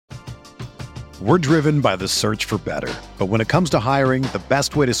We're driven by the search for better. But when it comes to hiring, the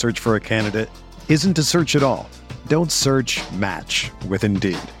best way to search for a candidate isn't to search at all. Don't search, match with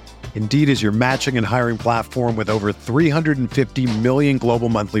Indeed. Indeed is your matching and hiring platform with over 350 million global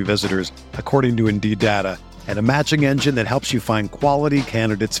monthly visitors, according to Indeed data, and a matching engine that helps you find quality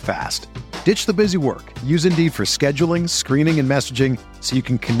candidates fast. Ditch the busy work. Use Indeed for scheduling, screening, and messaging so you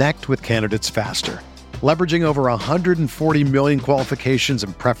can connect with candidates faster. Leveraging over 140 million qualifications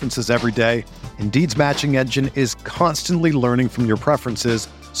and preferences every day, Indeed's matching engine is constantly learning from your preferences,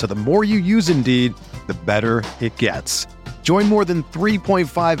 so the more you use Indeed, the better it gets. Join more than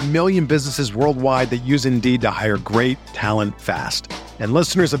 3.5 million businesses worldwide that use Indeed to hire great talent fast. And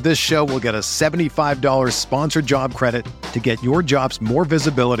listeners of this show will get a $75 sponsored job credit to get your jobs more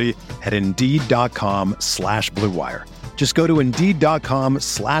visibility at Indeed.com/Blue Wire. Just go to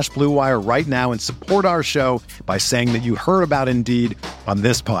Indeed.com/Blue Wire right now and support our show by saying that you heard about Indeed on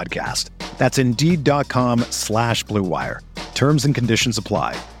this podcast. That's Indeed.com/Blue Wire. Terms and conditions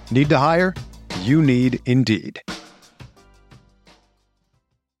apply. Need to hire? You need Indeed.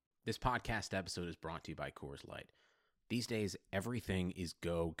 This podcast episode is brought to you by Coors Light. These days, everything is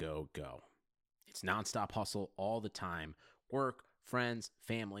go, go, go. It's nonstop hustle all the time. Work, friends,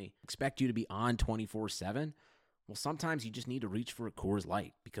 family, expect you to be on 24/7. Well, sometimes you just need to reach for a Coors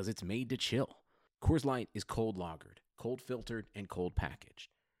Light because it's made to chill. Coors Light is cold lagered, cold filtered, and cold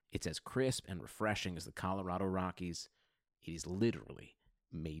packaged. It's as crisp and refreshing as the Colorado Rockies. It is literally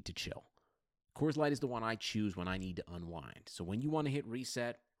made to chill. Coors Light is the one I choose when I need to unwind. So when you want to hit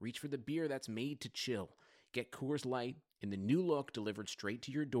reset, reach for the beer that's made to chill. Get Coors Light in the new look delivered straight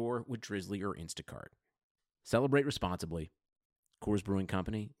to your door with Drizzly or Instacart. Celebrate responsibly. Coors Brewing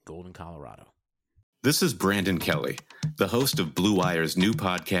Company, Golden, Colorado. This is Brandon Kelly, the host of Blue Wire's new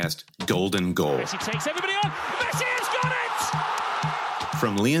podcast, Golden Goal. Messi takes everybody on. Messi has got it!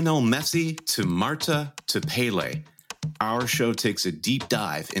 From Lionel Messi to Marta to Pele, our show takes a deep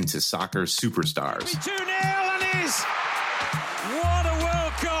dive into soccer superstars. 2-0 and is. What a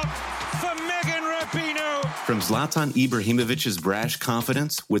World Cup for Megan Rapinoe. From Zlatan Ibrahimovic's brash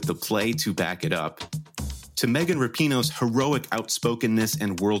confidence with the play to back it up, to Megan Rapinoe's heroic outspokenness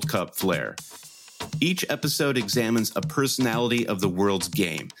and World Cup flair. Each episode examines a personality of the world's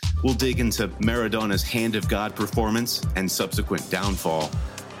game. We'll dig into Maradona's Hand of God performance and subsequent downfall,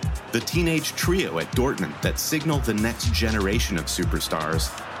 the teenage trio at Dortmund that signaled the next generation of superstars,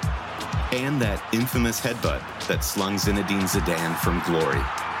 and that infamous headbutt that slung Zinedine Zidane from glory.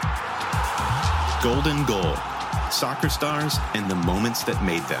 Golden Goal, soccer stars and the moments that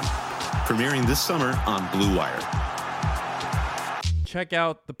made them. Premiering this summer on Blue Wire. Check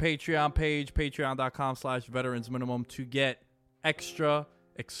out the Patreon page, patreon.com/veteransminimum, to get extra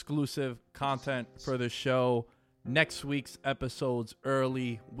exclusive content for the show. Next week's episodes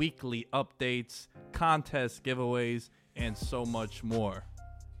early, weekly updates, contest giveaways, and so much more.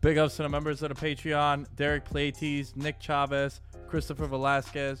 Big ups to the members of the Patreon: Derek Plates, Nick Chavez, Christopher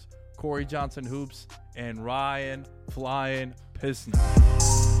Velasquez, Corey Johnson Hoops, and Ryan Flying Pisner.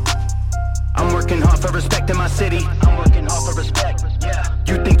 I'm working hard for respect in my city. I'm working hard for respect. Yeah.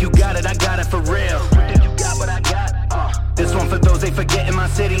 You think you got it? I got it for real. You think you got what I got? This one for those they forget in my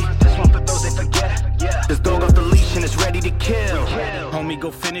city. This one for those they forget. Yeah. This dog off the leash and it's ready to kill. Homie, go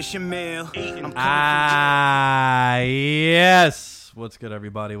finish your meal. Yes. What's good,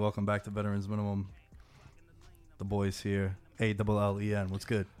 everybody? Welcome back to Veterans Minimum. The boys here. ALLEN. What's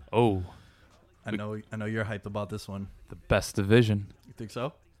good? Oh, I know you're hyped about this one. the best division. You think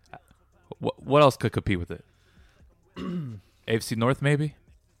so? What else could compete with it? AFC North, maybe?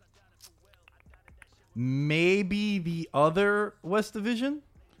 Maybe the other West Division?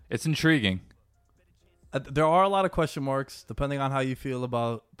 It's intriguing. There are a lot of question marks, depending on how you feel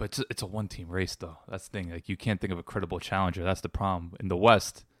about... But it's a one-team race, though. That's the thing. Like, you can't think of a credible challenger. That's the problem. In the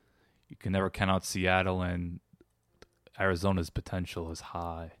West, you can never count out Seattle, and Arizona's potential is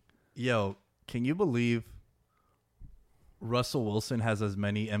high. Yo, can you believe Russell Wilson has as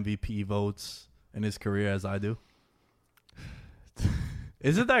many MVP votes in his career as I do?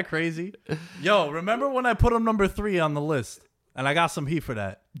 Isn't that crazy? Yo, remember when I put him number 3 on the list? And I got some heat for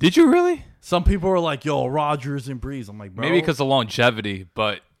that. Did you really? Some people were like, yo, Rodgers and Breeze. I'm like, bro. Maybe because of longevity,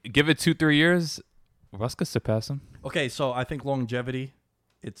 but give it 2-3 years, Russ could surpass him. Okay, so I think longevity,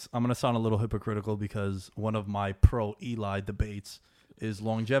 I'm going to sound a little hypocritical because one of my pro-Eli debates is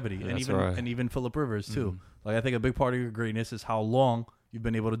longevity. Yeah, and even Phillip Rivers, too. Like, I think a big part of your greatness is how long you've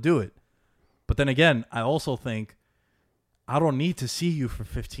been able to do it. But then again, I also think I don't need to see you for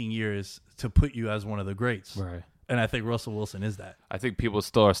 15 years to put you as one of the greats. Right. And I think Russell Wilson is that. I think people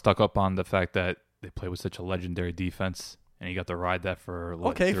still are stuck up on the fact that they play with such a legendary defense and he got to ride that for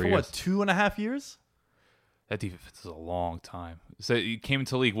what, Okay, 3 for years. what, 2.5 years? That defense is a long time. So he came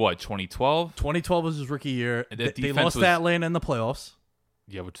into the league, what, 2012? 2012 was his rookie year. And They that defense lost was- to Atlanta in the playoffs.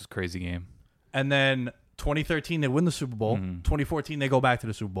 Yeah, which is a crazy game. And then 2013, they win the Super Bowl. 2014, they go back to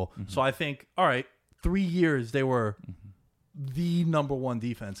the Super Bowl. So I think, all right, 3 years they were the number one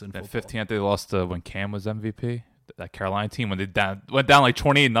defense in That football. 15th, they lost to when Cam was MVP. That Carolina team when they went down like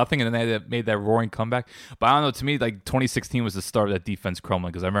 28-0, and then they made that roaring comeback. But I don't know. To me, like 2016 was the start of that defense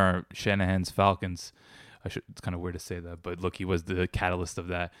crumbling because I remember Shanahan's Falcons. It's kind of weird to say that, but look, he was the catalyst of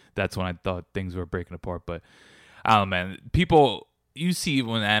that. That's when I thought things were breaking apart. But I don't know, man. People, you see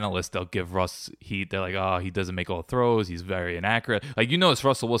when analysts, they'll give Russ heat. They're like, oh, he doesn't make all the throws. He's very inaccurate. Like, you notice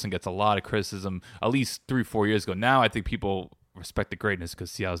Russell Wilson gets a lot of criticism at least 3-4 years ago. Now I think people respect the greatness because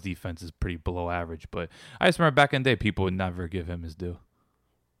Seattle's defense is pretty below average. But I just remember back in the day, people would never give him his due.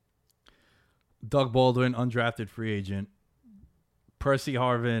 Doug Baldwin, undrafted free agent. Percy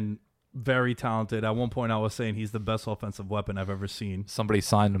Harvin, very talented. At one point, I was saying he's the best offensive weapon I've ever seen. Somebody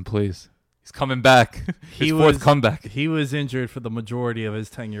sign him, please. He's coming back. His He fourth was- comeback. He was injured for the majority of his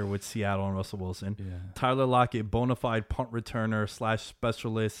tenure with Seattle and Russell Wilson. Yeah. Tyler Lockett, bona fide punt returner /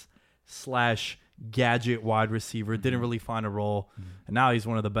 specialist / gadget wide receiver. Didn't really find a role. And now he's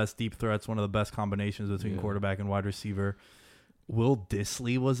one of the best deep threats, one of the best combinations between quarterback and wide receiver. Will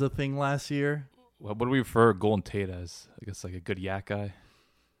Disley was a thing last year. What do we refer Golden Tate as? I guess like a good yak guy.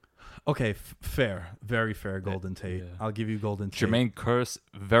 Okay, fair. Very fair, Golden Tate. yeah. I'll give you Golden Tate. Jermaine Kearse,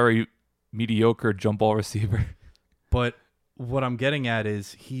 very mediocre jump ball receiver. But what I'm getting at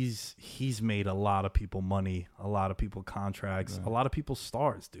is he's made a lot of people money, a lot of people contracts, a lot of people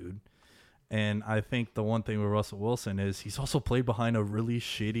stars, dude. And I think the one thing with Russell Wilson is he's also played behind a really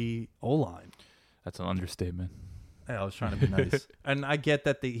shitty O-line. That's an understatement. Hey, I was trying to be nice. And I get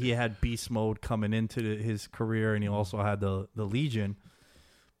that he had beast mode coming into his career, and he also had the Legion.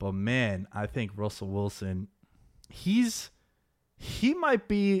 But, man, I think Russell Wilson, he might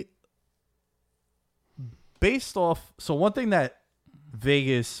be based off. So one thing that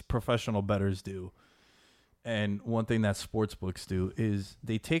Vegas professional bettors do, and one thing that sports books do, is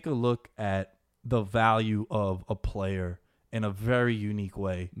they take a look at the value of a player in a very unique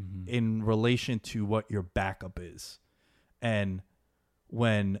way in relation to what your backup is. And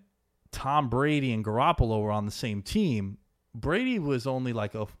when Tom Brady and Garoppolo were on the same team, Brady was only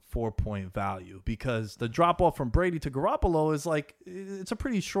like a 4-point value because the drop off from Brady to Garoppolo is like, it's a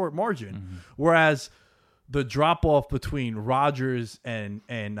pretty short margin. Whereas the drop off between Rodgers and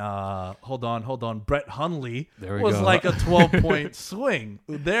Brett Hundley There we was go. like a 12-point swing.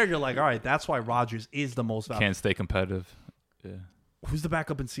 There you're like, all right, that's why Rodgers is the most valuable. Can't stay competitive. Yeah. Who's the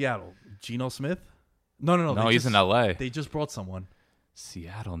backup in Seattle? Geno Smith? No. No, he's in LA. They just brought someone.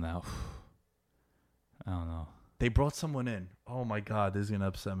 Seattle now. I don't know. They brought someone in. Oh my God, this is gonna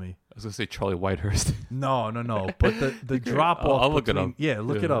upset me. I was gonna say Charlie Whitehurst. No. But the drop off. I'll look it up. Yeah,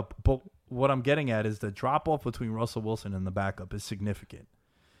 look Yeah. it up. But what I'm getting at is the drop off between Russell Wilson and the backup is significant,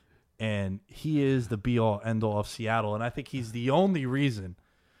 and he is the be all end all of Seattle. And I think he's the only reason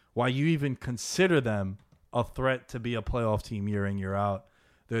why you even consider them a threat to be a playoff team year in, year out.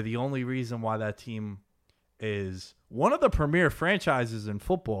 They're the only reason why that team is one of the premier franchises in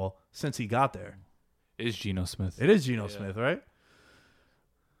football since he got there. Is Geno Smith? It is Geno Smith, right?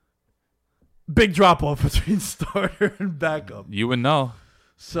 Big drop off between starter and backup. You would know.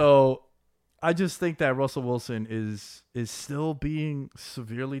 So I just think that Russell Wilson is still being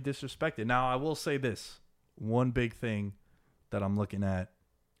severely disrespected. Now, I will say this. One big thing that I'm looking at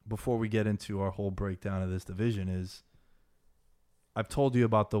before we get into our whole breakdown of this division is I've told you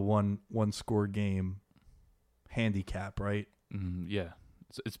about the one score game handicap, right? Yeah.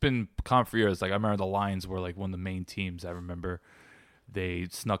 It's been common for years. Like I remember the Lions were like one of the main teams. I remember they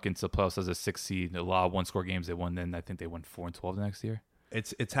snuck into the playoffs as a 6 seed. A lot of one-score games they won. Then I think they went 4-12 the next year.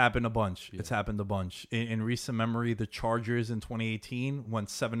 It's happened a bunch. Yeah. It's happened a bunch. In recent memory, the Chargers in 2018 went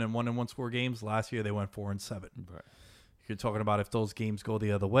 7-1 in one-score games. Last year, they went 4-7. Right. You're talking about if those games go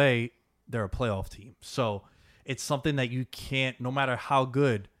the other way, they're a playoff team. So it's something that you can't, no matter how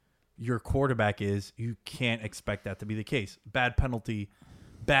good your quarterback is, you can't expect that to be the case. Bad penalty,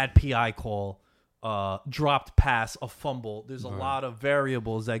 bad PI call, dropped pass, a fumble. There's a lot of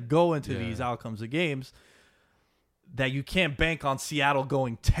variables that go into these outcomes of games that you can't bank on Seattle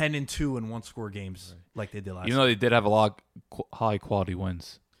going 10-2 in one-score games like they did last year. You know, they did have a lot of high-quality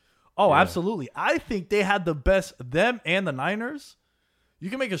wins. Oh, absolutely. I think they had the best, them and the Niners. You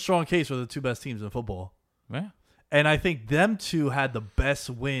can make a strong case for the two best teams in football. Yeah. And I think them two had the best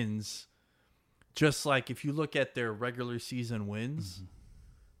wins. Just like if you look at their regular season wins,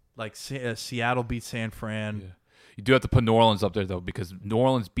 like Seattle beat San Fran. You do have to put New Orleans up there, though, because New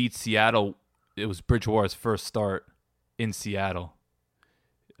Orleans beat Seattle. It was Bridgewater's first start in Seattle.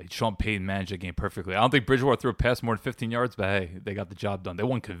 Like, Sean Payton managed the game perfectly. I don't think Bridgewater threw a pass more than 15 yards, but hey, they got the job done. They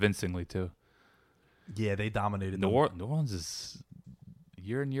won convincingly, too. Yeah, they dominated. New Orleans is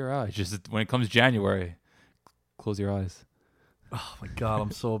year in, year out. It's just when it comes January, close your eyes. Oh, my God.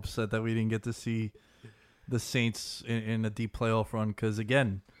 I'm so upset that we didn't get to see the Saints in a deep playoff run because,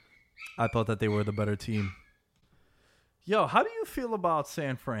 again, I thought that they were the better team. Yo, how do you feel about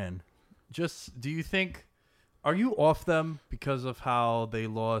San Fran? Do you think, are you off them because of how they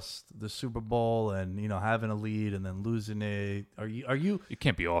lost the Super Bowl and, having a lead and then losing it? Are you? You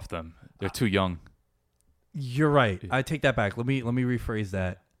can't be off them. They're too young. You're right. I take that back. Let me rephrase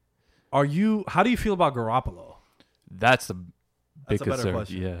that. How do you feel about Garoppolo? That's a big a better concern.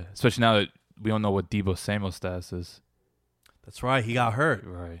 question. Yeah, especially now that we don't know what Deebo Samuel's status is. That's right. He got hurt.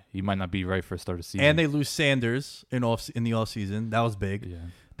 Right. He might not be right for a start of season. And they lose Sanders in the offseason. That was big. Yeah.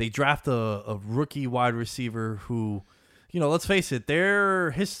 They draft a rookie wide receiver who, let's face it,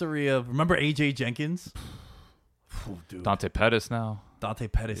 their history of, remember A.J. Jenkins? Dude. Dante Pettis now. Dante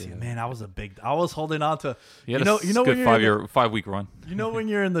Pettis. Yeah. Man, I was holding on to, He had a good 5-week run. When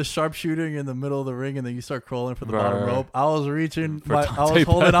you're in the sharpshooter, you're in the middle of the ring, and then you start crawling for the bottom rope. I was reaching, I was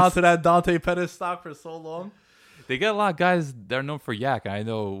holding on to that Dante Pettis stock for so long. They get a lot of guys that are known for yak. I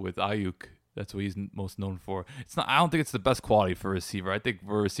know with Ayuk, that's what he's most known for. I don't think it's the best quality for a receiver. I think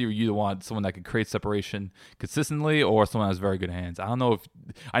for a receiver, you want someone that can create separation consistently or someone that has very good hands. I know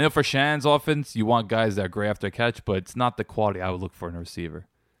for Shanahan's offense, you want guys that are great after catch, but it's not the quality I would look for in a receiver.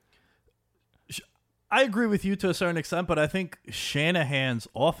 I agree with you to a certain extent, but I think Shanahan's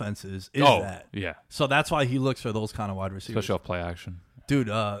offenses is that. Yeah. So that's why he looks for those kind of wide receivers. Especially off play action. Dude,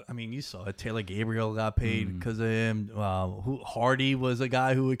 you saw it. Taylor Gabriel got paid because of him. Hardy was a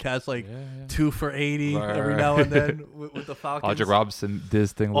guy who would catch 2 for 80 every now and then with the Falcons. Aldrick Robinson did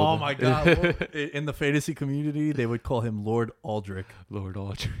his thing. My God! In the fantasy community, they would call him Lord Aldrick. Lord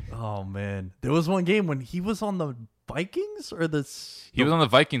Aldrick. Oh man, there was one game when he was on the Vikings or he was on the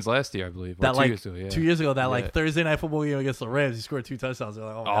Vikings last year, I believe. That 2 years ago, that Thursday night football game against the Rams, he scored 2 touchdowns. They're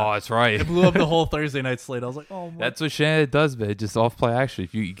like, oh, that's right. It blew up the whole Thursday night slate. I was like, oh, that's what Shanahan does, man. Just off play action.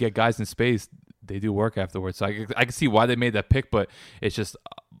 If you get guys in space, they do work afterwards. So I can see why they made that pick, but it's just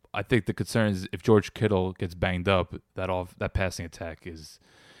I think the concern is if George Kittle gets banged up, that passing attack is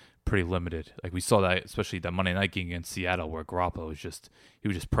pretty limited. Like we saw that, especially that Monday night game against Seattle, where Garoppolo was just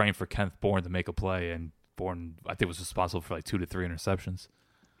praying for Kenneth Bourne to make a play, and Bourne, I think, was responsible for 2 to 3 interceptions.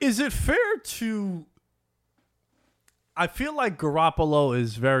 Is it fair to? I feel like Garoppolo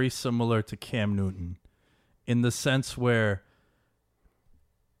is very similar to Cam Newton in the sense where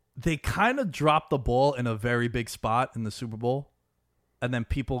they kind of dropped the ball in a very big spot in the Super Bowl, and then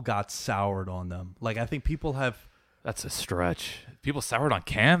people got soured on them. I think people have. That's a stretch. People soured on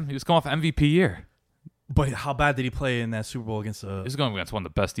Cam? He was going off MVP year. But how bad did he play in that Super Bowl against He's going against one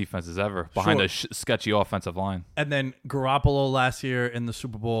of the best defenses ever, behind a sketchy offensive line. And then Garoppolo last year in the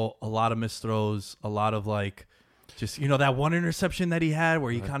Super Bowl, a lot of missed throws, a lot of just that one interception that he had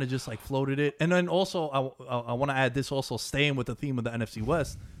where he kind of just floated it. And then also, I want to add this also, staying with the theme of the NFC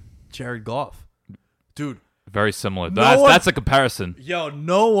West, Jared Goff. Dude. Very similar. That's a comparison. Yo,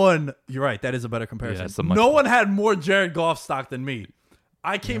 you're right, that is a better comparison. Yeah, no one had more Jared Goff stock than me.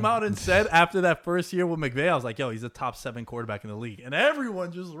 I came out and said after that first year with McVay, I was like, yo, he's a top 7 quarterback in the league. And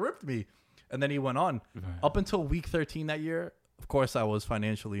everyone just ripped me. And then he went on. Right. Up until week 13 that year, of course, I was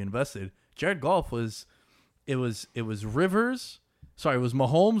financially invested. Jared Goff was Mahomes,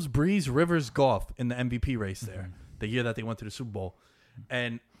 Breeze, Rivers, Goff in the MVP race there, the year that they went to the Super Bowl.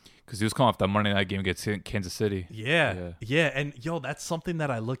 And because he was coming off that Monday night game against Kansas City. Yeah. And, yo, that's something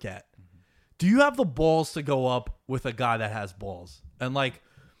that I look at. Do you have the balls to go up with a guy that has balls? And,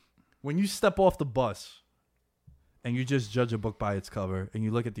 when you step off the bus and you just judge a book by its cover and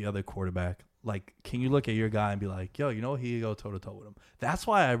you look at the other quarterback, can you look at your guy and be like, yo, here you go toe-to-toe with him? That's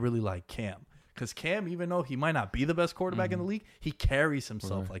why I really like Cam. Because Cam, even though he might not be the best quarterback in the league, he carries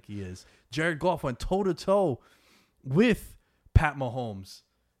himself like he is. Jared Goff went toe-to-toe with Pat Mahomes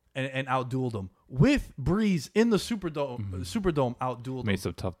and outdueled him. With Breeze in the Superdome, outdueled him. Made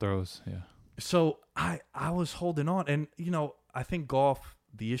some tough throws, yeah. So I was holding on. And, I think Goff,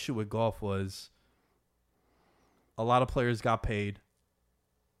 the issue with Goff was a lot of players got paid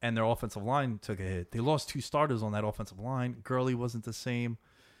and their offensive line took a hit. They lost 2 starters on that offensive line. Gurley wasn't the same.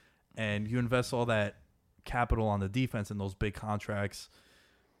 And you invest all that capital on the defense and those big contracts.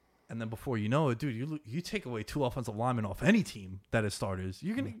 And then before you know it, dude, you take away 2 offensive linemen off any team that is starters,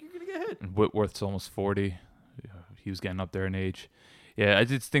 you're gonna get hit. And Whitworth's almost 40. He was getting up there in age. Yeah, I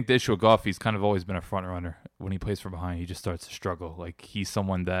just think the issue with Goff, he's kind of always been a front runner. When he plays from behind, he just starts to struggle. Like, he's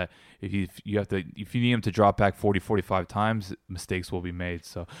someone that if you need him to drop back 40, 45 times, mistakes will be made.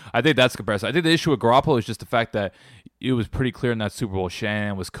 So I think that's comparison. I think the issue with Garoppolo is just the fact that it was pretty clear in that Super Bowl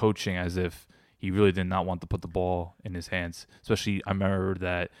Shanahan was coaching as if he really did not want to put the ball in his hands. Especially, I remember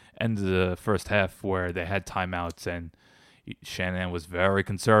that end of the first half where they had timeouts and Shanahan was very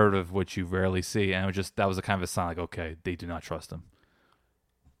conservative, which you rarely see. And that was a kind of a sign like, okay, they do not trust him.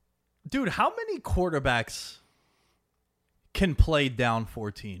 Dude, how many quarterbacks can play down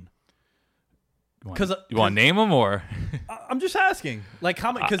 14? You want to name them or? I'm just asking. Like,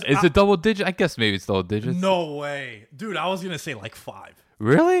 how many? Is it double digit? I guess maybe it's double digits. No way. Dude, I was going to say like 5.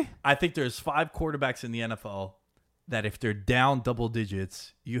 Really? I think there's 5 quarterbacks in the NFL that if they're down double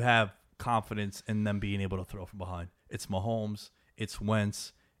digits, you have confidence in them being able to throw from behind. It's Mahomes. It's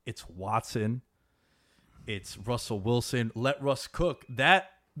Wentz. It's Watson. It's Russell Wilson. Let Russ cook.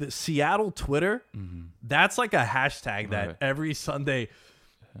 The Seattle Twitter, that's like a hashtag that every Sunday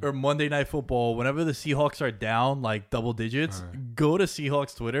or Monday Night Football, whenever the Seahawks are down like double digits, go to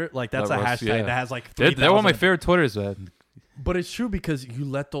Seahawks Twitter. Like, that's a hashtag that has like 3,000. They're one of my favorite Twitters, man. But it's true because you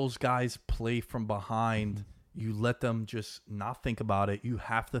let those guys play from behind. You let them just not think about it. You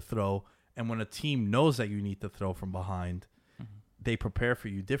have to throw. And when a team knows that you need to throw from behind, they prepare for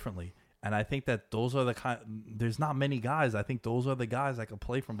you differently. And I think that those are the there's not many guys. I think those are the guys that can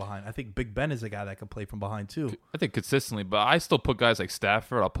play from behind. I think Big Ben is a guy that can play from behind too. I think consistently, but I still put guys like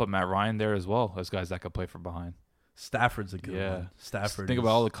Stafford. I'll put Matt Ryan there as well as guys that can play from behind. Stafford's a good one. Stafford. Think about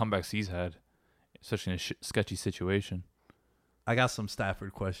all the comebacks he's had, especially in a sketchy situation. I got some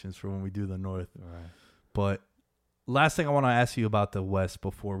Stafford questions for when we do the North. Right. But last thing I want to ask you about the West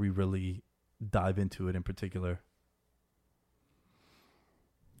before we really dive into it in particular.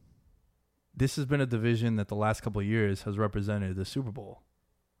 This has been a division that the last couple of years has represented the Super Bowl.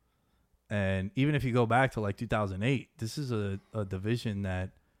 And even if you go back to like 2008, this is a division that,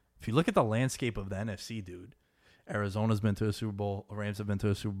 if you look at the landscape of the NFC, dude, Arizona's been to a Super Bowl, the Rams have been to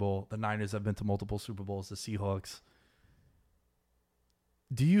a Super Bowl, the Niners have been to multiple Super Bowls, the Seahawks.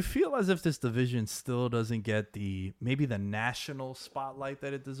 Do you feel as if this division still doesn't get maybe the national spotlight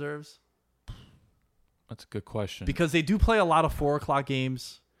that it deserves? That's a good question. Because they do play a lot of 4 o'clock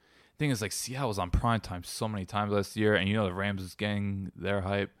games. Thing is, like, Seattle was on prime time so many times last year, and the Rams is getting their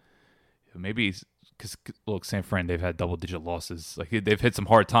hype. Maybe because look, San Fran, they've had double-digit losses. Like, they've hit some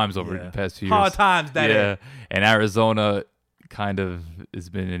hard times over the past few years. Hard times, that and Arizona kind of has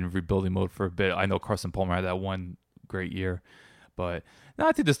been in rebuilding mode for a bit. I know Carson Palmer had that one great year, but no,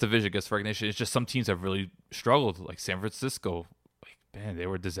 I think this division gets recognition. It's just some teams have really struggled, like San Francisco. Man, they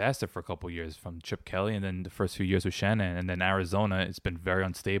were a disaster for a couple of years from Chip Kelly, and then the first few years with Shannon, and then Arizona, it's been very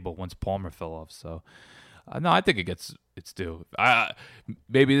unstable once Palmer fell off. So, no, I think it gets its due.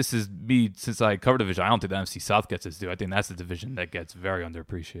 Maybe this is me, since I covered the division, I don't think the NFC South gets its due. I think that's the division that gets very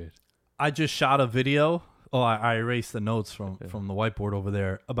underappreciated. I just shot a video. I erased the notes from the whiteboard over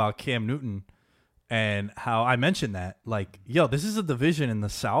there about Cam Newton and how I mentioned that. Like, yo, this is a division in the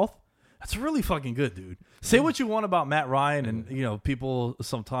South. That's really fucking good, dude. Say what you want about Matt Ryan, and people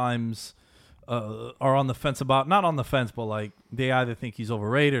sometimes are on the fence about, not on the fence, but like they either think he's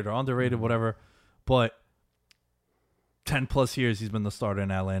overrated or underrated, whatever. But 10 plus years he's been the starter in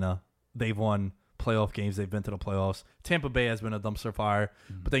Atlanta. They've won playoff games. They've been to the playoffs. Tampa Bay has been a dumpster fire.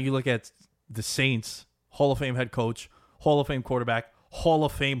 But then you look at the Saints, Hall of Fame head coach, Hall of Fame quarterback, Hall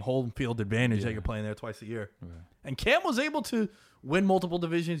of Fame home field advantage that you're playing there twice a year. Right. And Cam was able to win multiple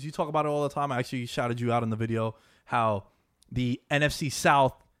divisions. You talk about it all the time. I actually shouted you out in the video how the NFC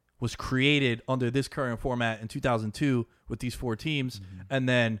South was created under this current format in 2002 with these 4 teams. And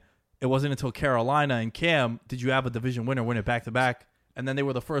then it wasn't until Carolina and Cam did you have a division winner win it back-to-back. And then they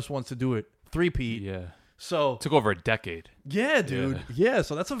were the first ones to do it three-peat. Yeah. So it took over a decade. Yeah, dude. Yeah.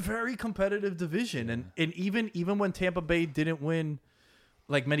 So that's a very competitive division. Yeah. And even when Tampa Bay didn't win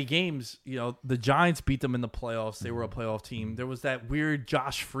like many games, the Giants beat them in the playoffs. They were a playoff team. There was that weird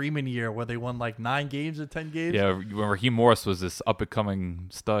Josh Freeman year where they won like 9 games or 10 games. Yeah, when Raheem Morris was this up-and-coming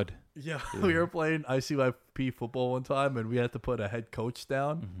stud. Yeah, we were playing ICYP football one time, and we had to put a head coach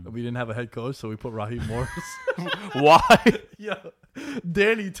down. And we didn't have a head coach, so we put Raheem Morris. Why? Yeah.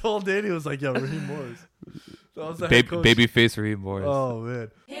 Danny was like, yo, Raheem Morris. So I was the head coach. Babyface Raheem Morris. Oh,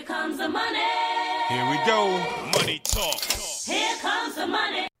 man. Here comes the money. Here we go. Money talk. Here comes the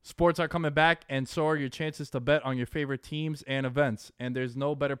money. Sports are coming back, and so are your chances to bet on your favorite teams and events. And there's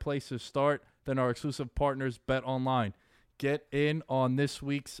no better place to start than our exclusive partners, Bet Online. Get in on this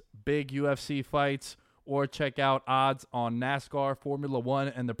week's big UFC fights or check out odds on NASCAR, Formula One,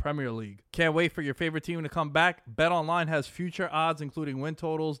 and the Premier League. Can't wait for your favorite team to come back? BetOnline has future odds, including win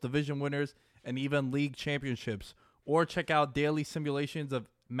totals, division winners, and even league championships. Or check out daily simulations of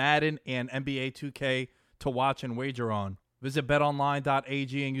Madden and NBA 2K to watch and wager on. Visit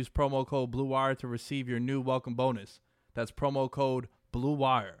betonline.ag and use promo code BlueWire to receive your new welcome bonus. That's promo code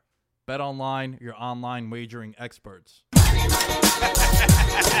BlueWire. BetOnline, your online wagering experts.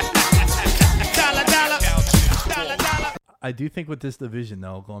 I do think with this division,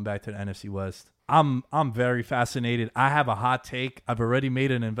 though, going back to the NFC West, I'm very fascinated. I have a hot take. I've already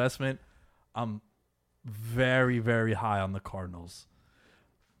made an investment. I'm very, very high on the Cardinals.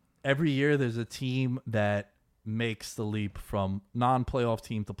 Every year there's a team that makes the leap from non-playoff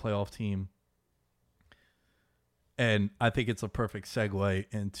team to playoff team. And I think it's a perfect segue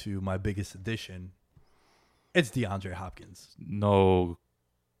into my biggest addition. It's DeAndre Hopkins. No,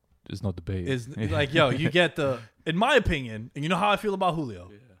 there's no debate. Is like, yo, you get in my opinion, and you know how I feel about Julio.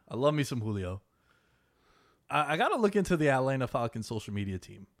 Yeah. I love me some Julio. I got to look into the Atlanta Falcons social media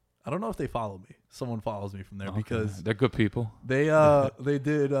team. I don't know if they follow me. Someone follows me from there because they're good people. They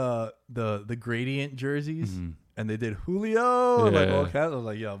did the gradient jerseys and they did Julio. Yeah. Like all cats. I was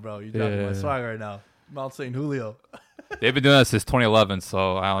like, yo, bro, you're dropping my swag right now. I'm out saying Julio. They've been doing that since 2011,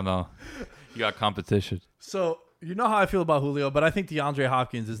 so I don't know. You got competition. So you know how I feel about Julio, but I think DeAndre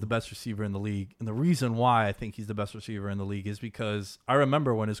Hopkins is the best receiver in the league. And the reason why I think he's the best receiver in the league is because I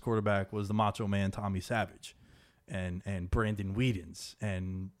remember when his quarterback was the Macho Man Tommy Savage. And Brandon Whedon's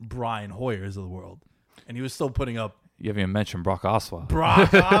and Brian Hoyers of the world. And he was still putting up. You haven't even mentioned Brock Osweiler.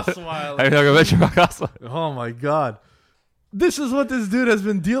 Brock Osweiler. I haven't mentioned Brock Osweiler. Oh, my God. This is what this dude has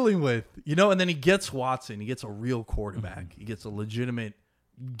been dealing with. You know, and then he gets Watson. He gets a real quarterback. He gets a legitimate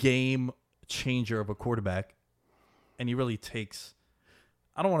game changer of a quarterback. And he really takes,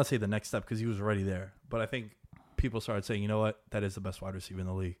 I don't want to say the next step because he was already there. But I think people started saying, you know what? That is the best wide receiver in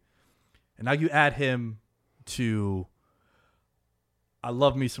the league. And now you add him to, I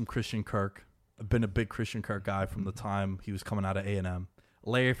love me some Christian Kirk. I've been a big Christian Kirk guy from the time he was coming out of A&M.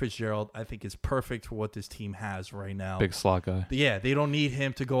 Larry Fitzgerald, I think, is perfect for what this team has right now. Big slot guy. Yeah, they don't need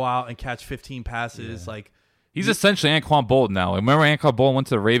him to go out and catch 15 passes. Yeah. Like he's essentially Anquan Bolton now. Remember Anquan Bolton went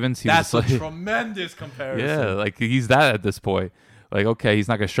to the Ravens? That's a tremendous comparison. Yeah, like he's that at this point. Like, okay, he's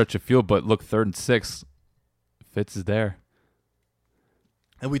not going to stretch the field, but look, 3rd and 6, Fitz is there.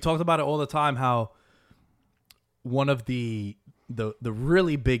 And we talked about it all the time, how one of the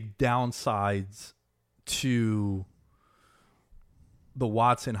really big downsides to the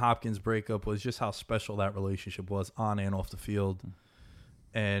Watson-Hopkins breakup was just how special that relationship was on and off the field.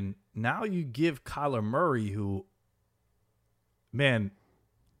 And now you give Kyler Murray, who, man,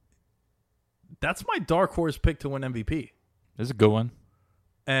 that's my dark horse pick to win MVP. That's a good one.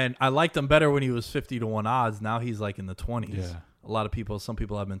 And I liked him better when he was 50-1 odds. Now he's like in the 20s. Yeah. A lot of people, some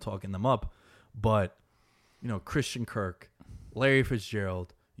people have been talking them up. But, you know, Christian Kirk, Larry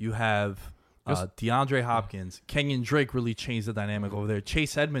Fitzgerald, you have DeAndre Hopkins. Kenyon Drake really changed the dynamic over there.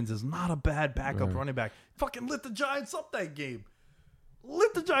 Chase Edmonds is not a bad backup running back. Fucking lit the Giants up that game.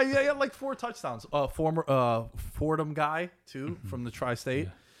 Lit the Giants. Yeah, he had like 4 touchdowns. Former Fordham guy, too, from the Tri-State.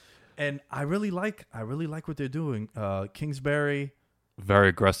 Yeah. And I really like what they're doing. Kingsbury. Very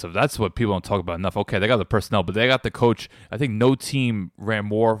aggressive. That's what people don't talk about enough. Okay, they got the personnel, but they got the coach. I think no team ran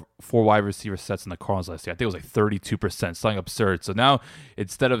more 4 wide receiver sets than the Cardinals last year. I think it was like 32%, something absurd. So now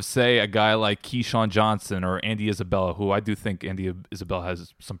instead of, say, a guy like Keyshawn Johnson or Andy Isabella, who I do think Andy Isabella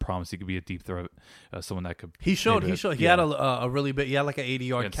has some promise. He could be a deep throw, someone that could. He had a really big. He had like an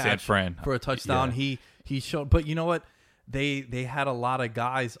 80-yard catch San Fran for a touchdown. Yeah. He showed, but you know what? They had a lot of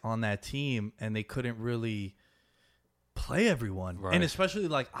guys on that team, and they couldn't really play everyone. Right. And especially,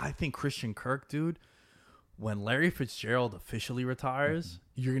 like, I think Christian Kirk, dude, when Larry Fitzgerald officially retires,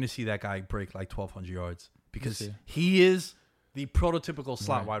 you're going to see that guy break like 1,200 yards because he is the prototypical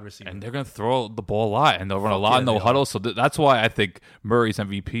slot wide receiver. And they're going to throw the ball a lot, and they'll run a lot in no huddle. So that's why I think Murray's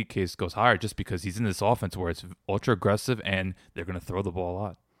MVP case goes higher, just because he's in this offense where it's ultra aggressive and they're going to throw the ball a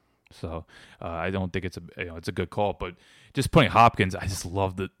lot. So I don't think it's a good call, but just putting Hopkins, I just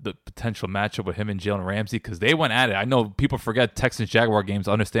love the potential matchup with him and Jalen Ramsey because they went at it. I know people forget Texans-Jaguar games,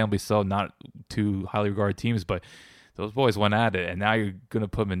 understandably so, not two highly regarded teams, but those boys went at it, and now you're going to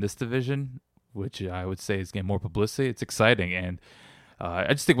put them in this division, which I would say is getting more publicity. It's exciting, and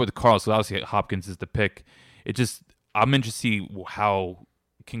I just think with the Cardinals, so obviously Hopkins is the pick. I'm interested to see how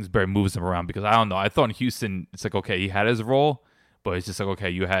Kingsbury moves him around because I don't know. I thought in Houston, it's like, okay, he had his role, but it's just like, okay,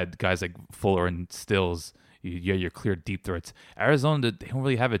 you had guys like Fuller and Stills. You had your clear deep threats. Arizona, they don't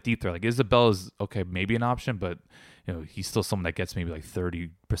really have a deep threat. Like Isabella's, okay, maybe an option, but he's still someone that gets maybe like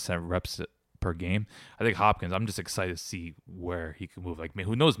 30% reps per game. I think Hopkins, I'm just excited to see where he can move. Like,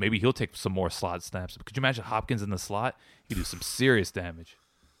 who knows? Maybe he'll take some more slot snaps. But could you imagine Hopkins in the slot? He could do some serious damage.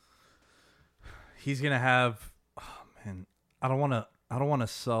 He's gonna have. Oh man, I don't want to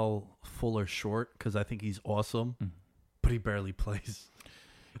sell Fuller short because I think he's awesome, but he barely plays.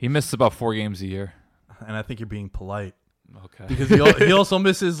 He misses about 4 games a year. And I think you're being polite. Okay. Because he also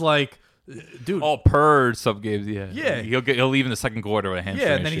misses, like, dude. Oh, per sub games, yeah. Yeah. He'll leave in the second quarter with a hamstring.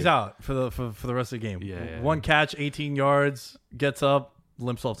 Yeah, and then issue. he's out for the rest of the game. Yeah. One catch, 18 yards, gets up,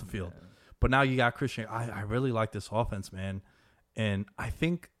 limps off the field. But now you got Christian. I really like this offense, man. And I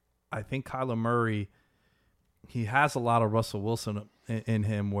think Kyler Murray, he has a lot of Russell Wilson in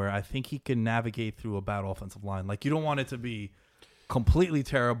him where I think he can navigate through a bad offensive line. Like, you don't want it to be completely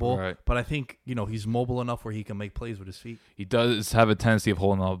terrible, right. But I think, he's mobile enough where he can make plays with his feet. He does have a tendency of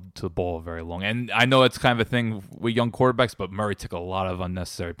holding up to the ball very long. And I know it's kind of a thing with young quarterbacks, but Murray took a lot of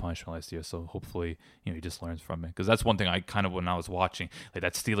unnecessary punishment last year. So hopefully, he just learns from it. Because that's one thing I kind of, when I was watching, like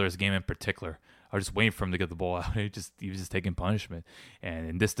that Steelers game in particular, I was just waiting for him to get the ball out. He was just taking punishment. And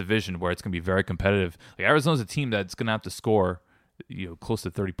in this division where it's going to be very competitive, like Arizona's a team that's going to have to score, close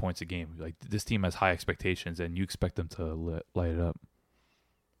to 30 points a game. Like, this team has high expectations, and you expect them to light it up.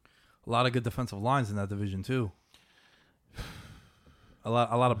 A lot of good defensive lines in that division too. A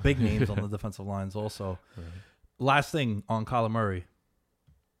lot of big names on the defensive lines also. Right. Last thing on Kyler Murray.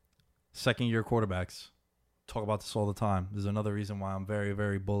 Second-year quarterbacks. Talk about this all the time. There's another reason why I'm very,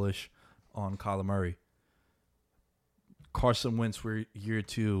 very bullish on Kyler Murray. Carson Wentz, year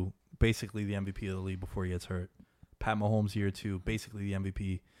 2, basically the MVP of the league before he gets hurt. Pat Mahomes, year 2, basically the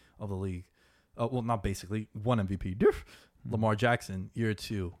MVP of the league. Well, not basically, one MVP. Lamar Jackson, year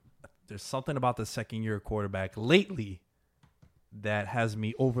 2. There's something about the second-year quarterback lately that has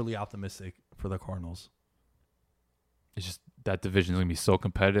me overly optimistic for the Cardinals. It's just that division is going to be so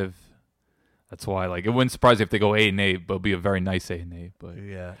competitive. That's why, it wouldn't surprise me if they go 8-8, but it'll be a very nice 8-8. But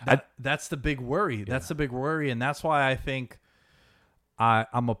yeah, that's the big worry. Yeah. That's the big worry, and that's why I think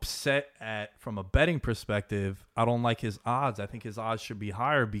I'm upset from a betting perspective. I don't like his odds. I think his odds should be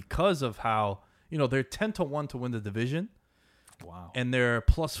higher because of how they're 10-1 to win the division. Wow, and they're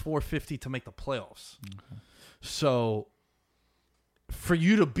plus 450 to make the playoffs. Okay. So for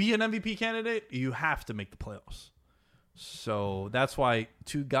you to be an MVP candidate, you have to make the playoffs. So that's why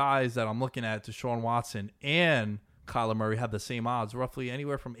 2 guys that I'm looking at, Deshaun Watson and Kyler Murray, have the same odds, roughly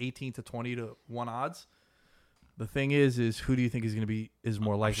anywhere from 18 to 20 to 1 odds. The thing is who do you think is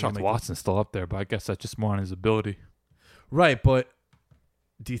more likely to make Watson's still up there, but I guess that's just more on his ability. Right, but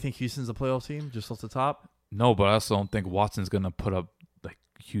do you think Houston's a playoff team just off the top? No, but I also don't think Watson's going to put up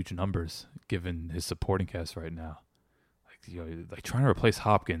huge numbers given his supporting cast right now. Trying to replace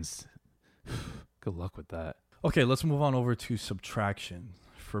Hopkins. Good luck with that. Okay, let's move on over to subtraction.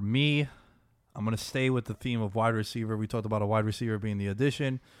 For me, I'm going to stay with the theme of wide receiver. We talked about a wide receiver being the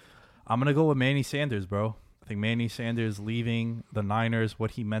addition. I'm going to go with Manny Sanders, bro. I think Manny Sanders leaving the Niners,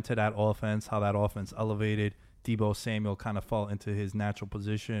 what he meant to that offense, how that offense elevated. Deebo Samuel kind of fell into his natural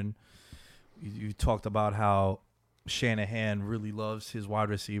position. You talked about how Shanahan really loves his wide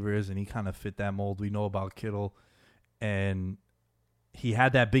receivers, and he kind of fit that mold. We know about Kittle. And he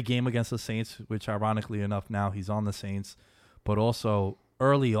had that big game against the Saints, which ironically enough now he's on the Saints. But also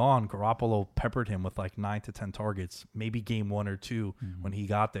early on, Garoppolo peppered him with 9 to 10 targets, maybe game 1 or 2 when he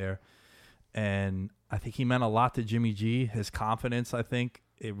got there. And I think he meant a lot to Jimmy G. His confidence, I think,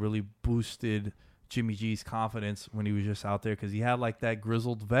 it really boosted Jimmy G's confidence when he was just out there because he had that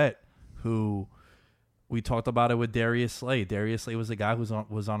grizzled vet who we talked about it with Darius Slay. Darius Slay was a guy who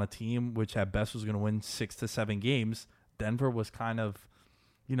was on a team which at best was going to win 6 to 7 games. Denver was kind of,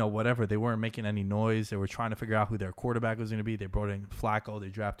 whatever. They weren't making any noise. They were trying to figure out who their quarterback was going to be. They brought in Flacco. They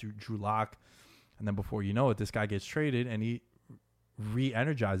drafted Drew Lock. And then before you know it, this guy gets traded and he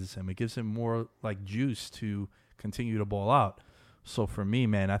re-energizes him. It gives him more juice to continue to ball out. So for me,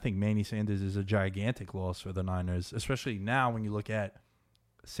 man, I think Manny Sanders is a gigantic loss for the Niners, especially now when you look at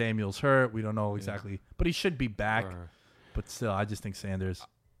Samuel's hurt. We don't know exactly, but he should be back. But still, I just think Sanders.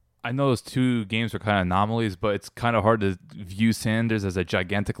 I know those 2 games were kind of anomalies, but it's kind of hard to view Sanders as a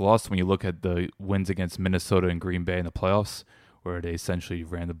gigantic loss when you look at the wins against Minnesota and Green Bay in the playoffs, where they essentially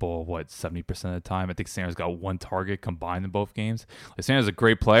ran the ball, 70% of the time. I think Sanders got 1 target combined in both games. Sanders is a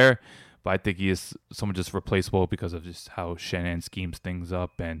great player, but I think he is someone just replaceable because of just how Shanahan schemes things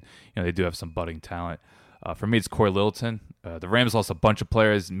up, and they do have some budding talent. For me, it's Corey Littleton. The Rams lost a bunch of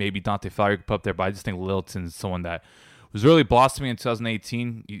players. Maybe Dante Fowler could put up there, but I just think Littleton is someone that was really blossoming in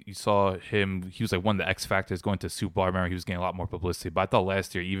 2018. You saw him; he was like one of the X factors going to Super Bowl. I remember he was getting a lot more publicity. But I thought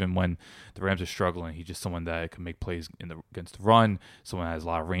last year, even when the Rams are struggling, he's just someone that can make plays against the run. Someone that has a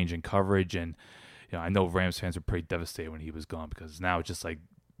lot of range and coverage. And I know Rams fans were pretty devastated when he was gone because now it's just like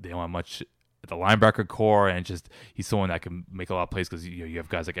they don't have much at the linebacker core, and just he's someone that can make a lot of plays because you have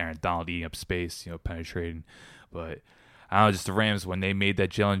guys like Aaron Donald eating up space, penetrating, but. I don't know, just the Rams, when they made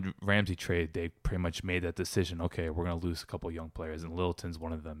that Jalen Ramsey trade, they pretty much made that decision, okay, we're going to lose a couple of young players, and Littleton's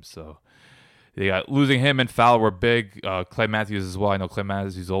one of them. So they got losing him and Fowler were big. Clay Matthews as well. I know Clay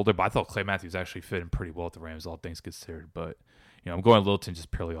Matthews is older, but I thought Clay Matthews actually fit in pretty well with the Rams, all things considered. But, I'm going Littleton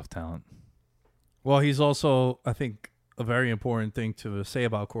just purely off talent. Well, he's also, I think, a very important thing to say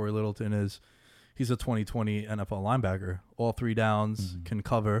about Corey Littleton is he's a 2020 NFL linebacker. All 3 downs, can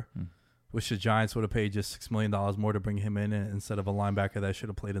cover. Wish the Giants would have paid just $6 million more to bring him in instead of a linebacker that should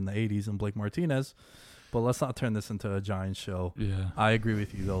have played in the 80s and Blake Martinez. But let's not turn this into a Giants show. Yeah, I agree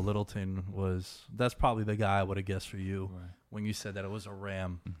with you, though. Littleton that's probably the guy I would have guessed for you when you said that it was a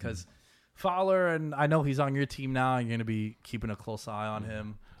Ram. Because Fowler, and I know he's on your team now, and you're going to be keeping a close eye on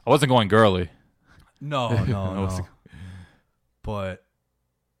him. I wasn't going Gurley. No. But,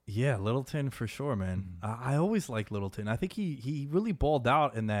 yeah, Littleton for sure, man. I always liked Littleton. I think he really balled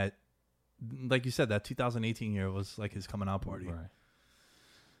out in that. Like you said, that 2018 year was like his coming out party. Right.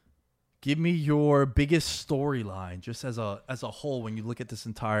 Give me your biggest storyline, just as a whole, when you look at this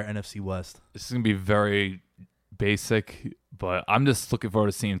entire NFC West. This is gonna be very basic, but I'm just looking forward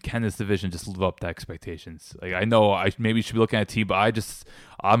to seeing can this division just live up to expectations. Like I know I maybe should be looking at a team, but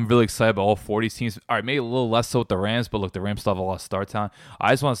I'm really excited about all 40 teams. All right, maybe a little less so with the Rams, but look, the Rams still have a lot of star talent.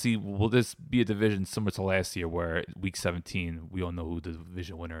 I just want to see, will this be a division similar to last year where week 17 we all know who the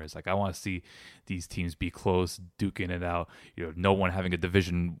division winner is? Like I want to see these teams be close, duking it out. No one having a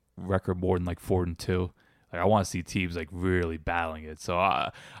division record more than like 4-2. Like I want to see teams like really battling it. So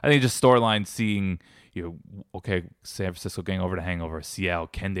I think just storyline seeing. Okay, San Francisco getting over the hangover. Seattle,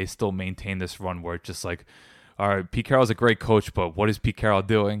 can they still maintain this run where it's just like, all right, Pete Carroll's a great coach, but what is Pete Carroll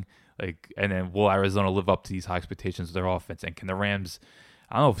doing? Like, and then will Arizona live up to these high expectations of their offense? And can the Rams,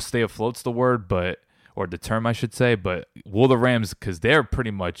 I don't know if stay afloat's the word, or the term I should say, but will the Rams, because they're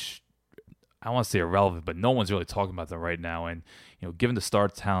pretty much, I don't want to say irrelevant, but no one's really talking about them right now. And, given the star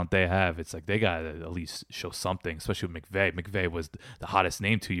talent they have, it's like they got to at least show something, especially with McVay. McVay was the hottest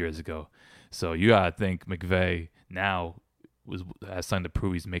name 2 years ago. So you got to think McVay now has something to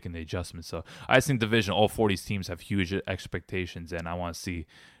prove he's making the adjustments. So I just think division, all 40 teams have huge expectations, and I want to see,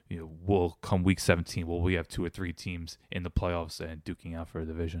 will come week 17, will we have 2 or 3 teams in the playoffs and duking out for a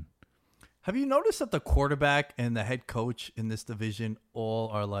division? Have you noticed that the quarterback and the head coach in this division all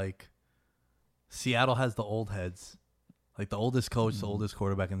are like, Seattle has the old heads, like the oldest coach, the oldest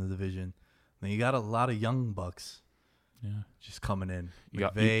quarterback in the division. Then you got a lot of young bucks. Yeah, just coming in.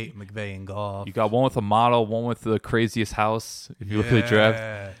 McVay and Goff. You got one with a model, one with the craziest house. If you look at the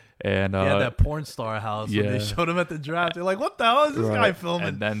draft, and that porn star house. Yeah, when they showed him at the draft. They're like, "What the hell is this guy filming?"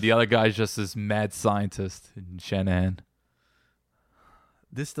 And then the other guy's just this mad scientist, Shanahan.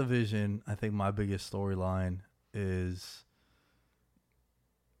 This division, I think my biggest storyline is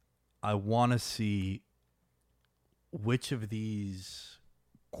I want to see which of these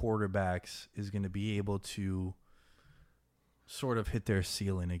quarterbacks is going to be able to sort of hit their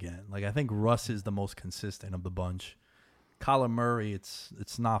ceiling again. Like I think Russ is the most consistent of the bunch. Kyler Murray,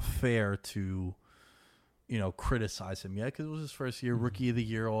 it's not fair to, criticize him yet because it was his first year. Rookie of the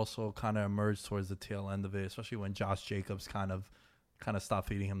year also kind of emerged towards the tail end of it, especially when Josh Jacobs kind of stopped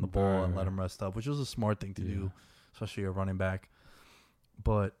feeding him the ball and let him rest up, which was a smart thing to do, especially a running back.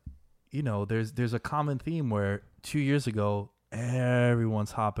 But there's a common theme where 2 years ago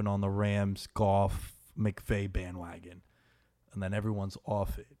everyone's hopping on the Rams, Goff, McVay bandwagon. And then everyone's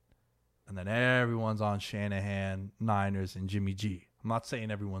off it. And then everyone's on Shanahan, Niners, and Jimmy G. I'm not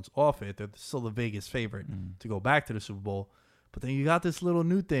saying everyone's off it. They're still the Vegas favorite to go back to the Super Bowl. But then you got this little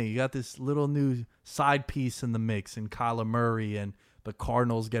new thing. You got this little new side piece in the mix in Kyler Murray and the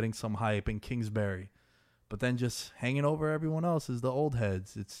Cardinals getting some hype and Kingsbury. But then just hanging over everyone else is the old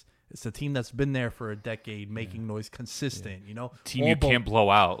heads. It's a team that's been there for a decade, making noise consistent, Team you can't blow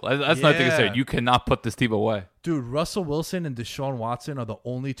out. That's another thing to say. You cannot put this team away. Dude, Russell Wilson and Deshaun Watson are the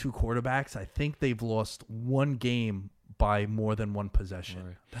only 2 quarterbacks. I think they've lost 1 game by more than 1 possession.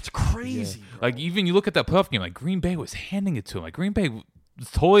 Right. That's crazy. Yeah. Like, even you look at that playoff game, like Green Bay was handing it to him. Like, Green Bay was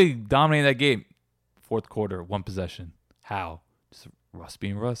totally dominating that game. 4th quarter, 1 possession. How? Just Russ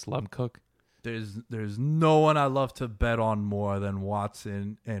being Russ. Let him cook. There's no one I love to bet on more than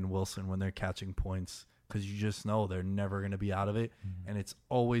Watson and Wilson when they're catching points because you just know they're never going to be out of it. And it's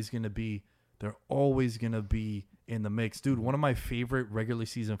always going to be they're always going to be in the mix. Dude, one of my favorite regular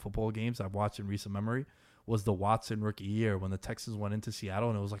season football games I've watched in recent memory was the Watson rookie year when the Texans went into Seattle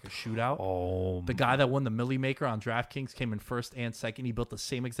and it was like a shootout. Oh, The guy that won the Millie Maker on DraftKings came in first and second. He built the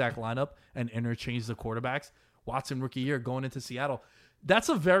same exact lineup and interchanged the quarterbacks. Watson rookie year going into Seattle. That's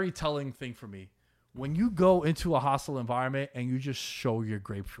a very telling thing for me. When you go into a hostile environment and you just show your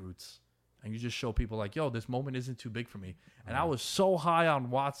grapefruits and you just show people like, yo, this moment isn't too big for me. And I was so high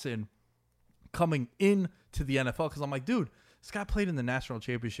on Watson coming into the NFL because I'm like, dude, this guy played in the national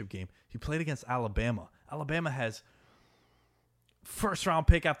championship game. He played against Alabama. Alabama has first-round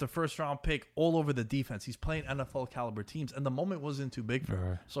pick after first-round pick all over the defense. He's playing NFL-caliber teams, and the moment wasn't too big for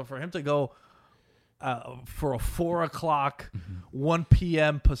him. So for him to go for a 4 o'clock, 1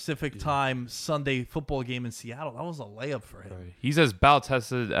 p.m. Pacific time Sunday football game in Seattle, that was a layup for him. Right. He's as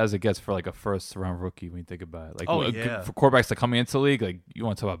battle-tested as it gets for like a first-round rookie when you think about it. Like, for quarterbacks that come into the league, like you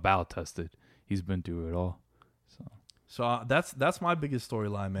want to talk about battle-tested. He's been through it all. So that's my biggest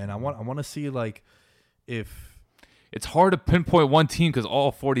storyline, man. I want to see like if it's hard to pinpoint one team because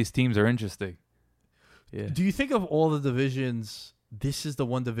all 4 of these teams are interesting. Yeah. Do you think of all the divisions, this is the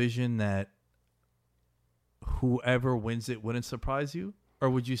one division that whoever wins it wouldn't surprise you? Or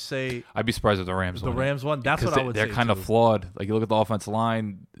would you say I'd be surprised if the Rams won? The Rams won? That's what I would say. They're kind of flawed. Like you look at the offensive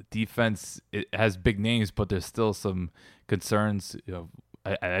line, defense, it has big names, but there's still some concerns,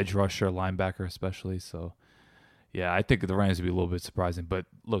 edge rusher, linebacker especially. So yeah, I think the Rams would be a little bit surprising. But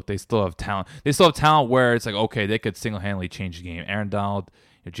look, they still have talent. They still have talent where it's like, okay, they could single-handedly change the game. Aaron Donald,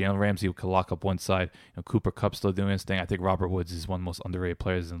 Jalen Ramsey could lock up one side. Cooper Kupp still doing his thing. I think Robert Woods is one of the most underrated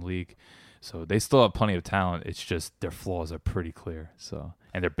players in the league. So they still have plenty of talent. It's just their flaws are pretty clear. So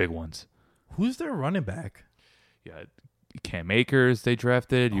and they're big ones. Who's their running back? Yeah, Cam Akers they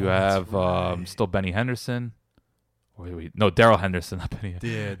drafted. You have still Benny Henderson. No, Darrell Henderson, not Benny.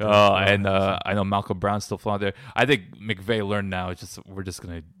 Yeah. I know Malcolm Brown's still flying there. I think McVay learned now. It's just we're just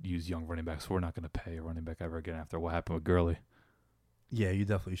gonna use young running backs. We're not gonna pay a running back ever again after what happened with Gurley. Yeah, you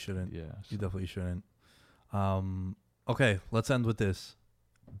definitely shouldn't. Yeah, you definitely shouldn't. Okay, let's end with this.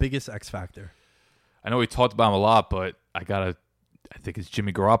 Biggest X factor. I know we talked about him a lot, but I think it's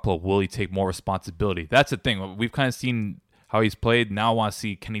Jimmy Garoppolo. Will he take more responsibility? That's the thing. We've kind of seen how he's played. Now I want to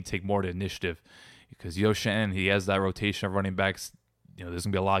see, can he take more of the initiative? Because Shannon, he has that rotation of running backs. There's going to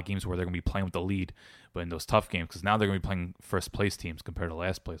be a lot of games where they're going to be playing with the lead. But in those tough games, because now they're going to be playing first-place teams compared to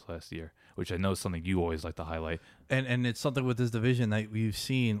last place last year, which I know is something you always like to highlight. And it's something with this division that we've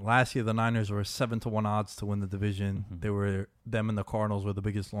seen. Last year, the Niners were 7-1 odds to win the division. Them and the Cardinals were the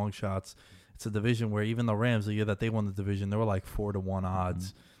biggest long shots. It's a division where even the Rams, the year that they won the division, they were like 4-1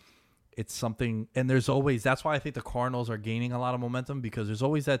 odds. It's something, and there's always, that's why I think the Cardinals are gaining a lot of momentum, because there's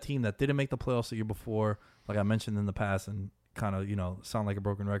always that team that didn't make the playoffs the year before, like I mentioned in the past, and kind of, sound like a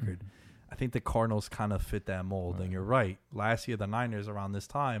broken record. I think the Cardinals kind of fit that mold. And you're right. Last year, the Niners around this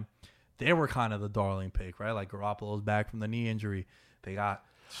time, they were kind of the darling pick, right? Like Garoppolo's back from the knee injury. They got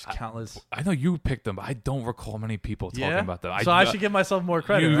just countless. I know you picked them, but I don't recall many people talking about them. So I should give myself more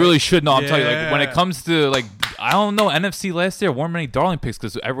credit. You really should know. I'm telling you, like when it comes to I don't know, NFC last year weren't many darling picks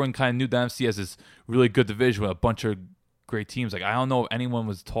because everyone kind of knew the NFC as this really good division with a bunch of great teams. Like I don't know if anyone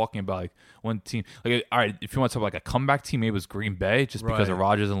was talking about like one team. Like all right, if you want to talk about like a comeback team, maybe it was Green Bay just because of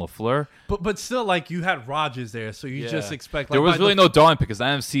Rodgers and LaFleur. But still, like you had Rodgers there, so you just expect. Like, there was really no darling pick because the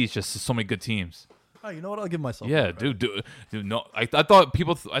NFC is just so many good teams. Oh, you know what? I'll give myself. Yeah, dude. No, I thought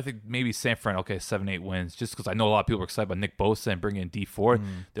people. I think maybe San Fran. Okay, 7-8 wins. Just because I know a lot of people were excited about Nick Bosa and bringing in D4.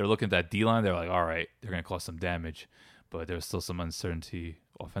 They're looking at that D line. They're like, all right, they're gonna cause some damage, but there's still some uncertainty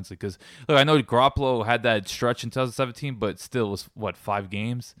offensively. Because look, I know Garoppolo had that stretch in 2017, but still it was 5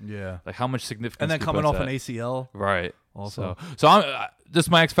 games. Yeah. Like how much significance? And then coming off an ACL. Right. Also. So I'm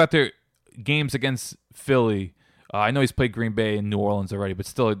just my X factor games against Philly. I know he's played Green Bay and New Orleans already, but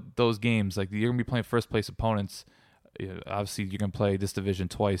still, those games, like you're gonna be playing first place opponents. Obviously, you're gonna play this division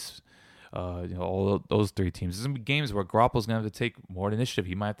twice. All those 3 teams. There's gonna be games where Garoppolo's gonna have to take more initiative.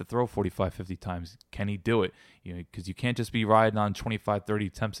 He might have to throw 45, 50 times. Can he do it? Because you can't just be riding on 25, 30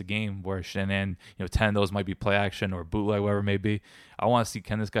 attempts a game where Shannon, 10 of those might be play action or bootleg, whatever it may be. I want to see,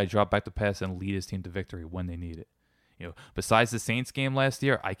 can this guy drop back the pass and lead his team to victory when they need it? Besides the Saints game last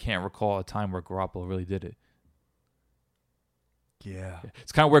year, I can't recall a time where Garoppolo really did it. Yeah.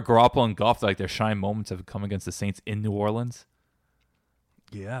 It's kind of where Garoppolo and Goff, like their shine moments have come against the Saints in New Orleans.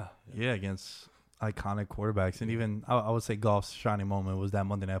 Yeah, against iconic quarterbacks. And even, I would say Goff's shining moment was that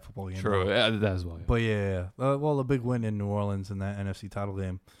Monday Night Football game. True, that as well. Yeah. But yeah. Well, a big win in New Orleans in that NFC title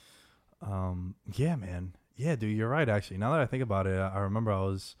game. Yeah, man. Yeah, dude, you're right, actually. Now that I think about it, I remember I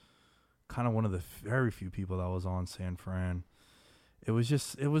was kind of one of the very few people that was on San Fran. it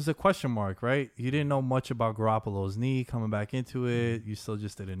was a question mark, right? You didn't know much about Garoppolo's knee coming back into it. You still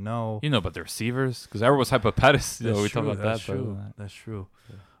just didn't know. You know about the receivers because everyone was hype about Pettis. That's We true. talk about That's that. true. That's true.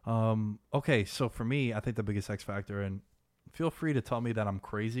 Okay, so for me, I think the biggest X factor, and feel free to tell me that I'm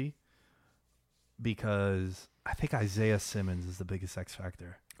crazy, because I think Isaiah Simmons is the biggest X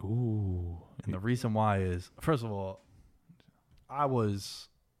factor. Ooh. And the reason why is, first of all, I was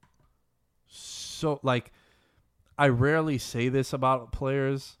so, like, I rarely say this about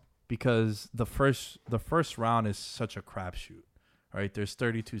players because the first round is such a crapshoot, right? There's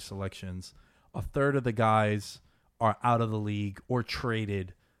 32 selections. A third of the guys are out of the league or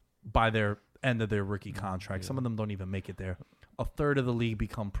traded by their end of their rookie contract. Some of them don't even make it there. A third of the league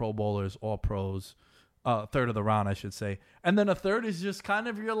become Pro Bowlers, All Pros. A third of the round, I should say. And then a third is just kind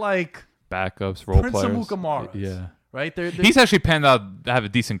of your, like, backups, role Prince players. Amukamara. Yeah. Right? They're, He's actually panned out to have a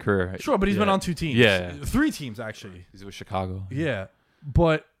decent career. sure, but he's been on 2 teams. Yeah. 3 teams, actually. He's with Chicago. Yeah.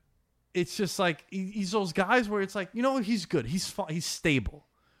 But it's just like, he's those guys where it's like, you know what? He's good. He's fine. He's stable.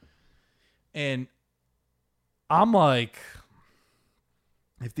 And I'm like,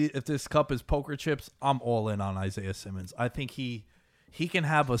 if this cup is poker chips, I'm all in on Isaiah Simmons. I think he can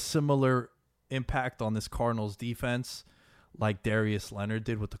have a similar impact on this Cardinals defense like Darius Leonard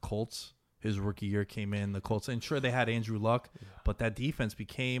did with the Colts. His rookie year came in, the Colts, and sure, they had Andrew Luck, but that defense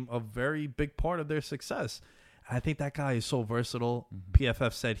became a very big part of their success. And I think that guy is so versatile.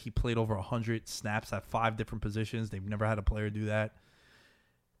 PFF said he played over 100 snaps at 5 different positions. They've never had a player do that.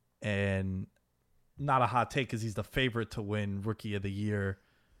 And not a hot take because he's the favorite to win Rookie of the Year.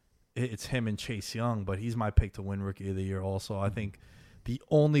 It's him and Chase Young, but he's my pick to win Rookie of the Year also. I think the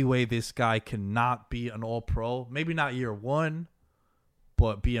only way this guy cannot be an all-pro, maybe not year 1,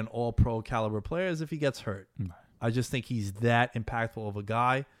 but be an all-pro caliber player is if he gets hurt. I just think he's that impactful of a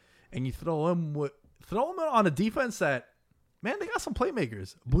guy. And you throw him on a defense that, man, they got some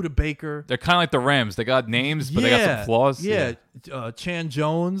playmakers. Buda Baker. They're kind of like the Rams. They got names, but they got some flaws. Yeah. Chan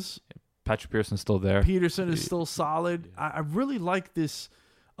Jones. Patrick Peterson's still there. Peterson is still solid. I really like this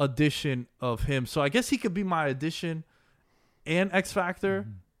addition of him. So I guess he could be my addition and X Factor.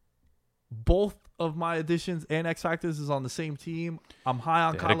 Both of my additions and X Factors is on the same team. I'm high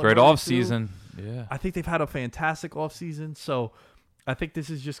on Kyler Murray. Had a great offseason. Yeah. I think they've had a fantastic offseason. So I think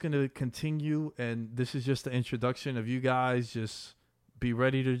this is just going to continue, and this is just the introduction of you guys. Just be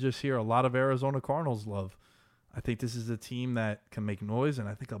ready to just hear a lot of Arizona Cardinals love. I think this is a team that can make noise, and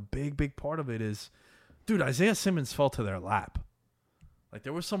I think a big, big part of it is, dude, Isaiah Simmons fell to their lap. Like,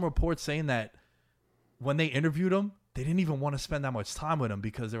 there were some reports saying that when they interviewed him, they didn't even want to spend that much time with him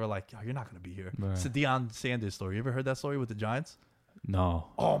because they were like, oh, you're not going to be here. Right. It's the Deion Sanders story. You ever heard that story with the Giants? No.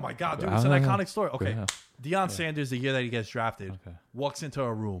 Oh, my God, dude. It's an iconic story. Okay. Deion Sanders, the year that he gets drafted, walks into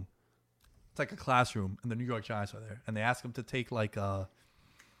a room. It's like a classroom, and the New York Giants are there. And they ask him to take, like, I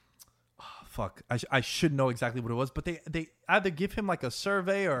should know exactly what it was, but they either give him like a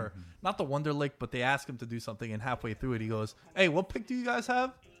survey or not the Wonderlic, but they ask him to do something, and halfway through it, he goes, hey, what pick do you guys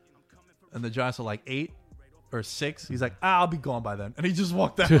have? And the Giants are like 8 or 6. He's like, I'll be gone by then. And he just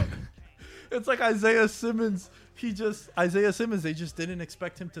walked out. It's like Isaiah Simmons. They just didn't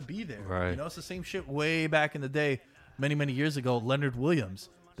expect him to be there. Right. You know, it's the same shit way back in the day, many, many years ago. Leonard Williams.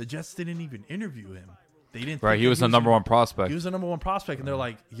 The Jets didn't even interview him. They didn't. Right, he was the number 1 prospect. He was the number 1 prospect, and they're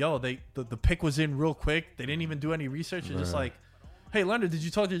like, yo, the pick was in real quick. They didn't even do any research. They're just like, hey, Leonard, did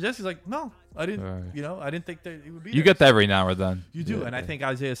you talk to the Jets? He's like, no, I didn't. Right. You know, I didn't think that it would be. You get that every now or then. You do, and I think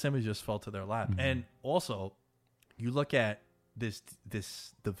Isaiah Simmons just fell to their lap. And also, you look at this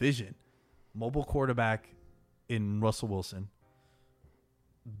division, mobile quarterback in Russell Wilson,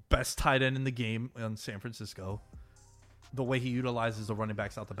 best tight end in the game in San Francisco, the way he utilizes the running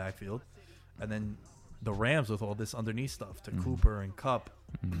backs out the backfield, and then the Rams with all this underneath stuff to Cooper and Kupp.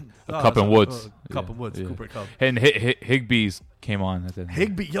 Kupp and Woods. Cooper Kupp. And Higbee's came on.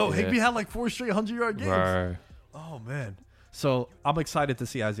 Higbee had like 4 straight 100-yard games. Right. Oh, man. So I'm excited to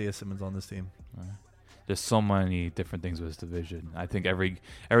see Isaiah Simmons on this team. Right. There's so many different things with this division. I think every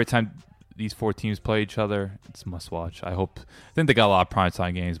time these 4 teams play each other, it's must watch. I think they got a lot of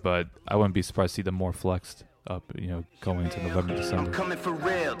primetime games, but I wouldn't be surprised to see them more flexed up, going into November, December. I'm coming for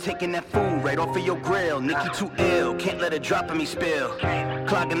real, taking that food right off of your grill. Nikki too ill, can't let it drop on me spill.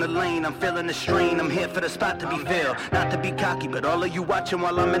 Clogging the lane, I'm feeling the strain. I'm here for the spot to be filled. Not to be cocky, but all of you watching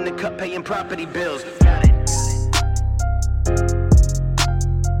while I'm in the cut paying property bills. Got it.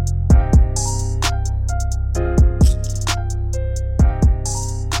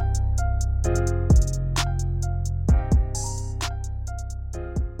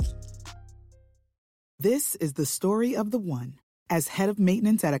 This is the story of the one. As head of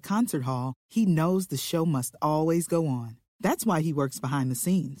maintenance at a concert hall, he knows the show must always go on. That's why he works behind the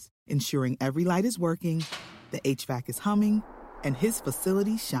scenes, ensuring every light is working, the HVAC is humming, and his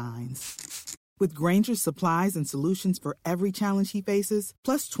facility shines. With Grainger's supplies and solutions for every challenge he faces,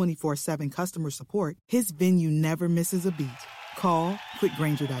 plus 24/7 customer support, his venue never misses a beat. Call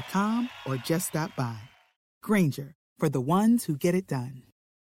quickgrainger.com or just stop by. Grainger, for the ones who get it done.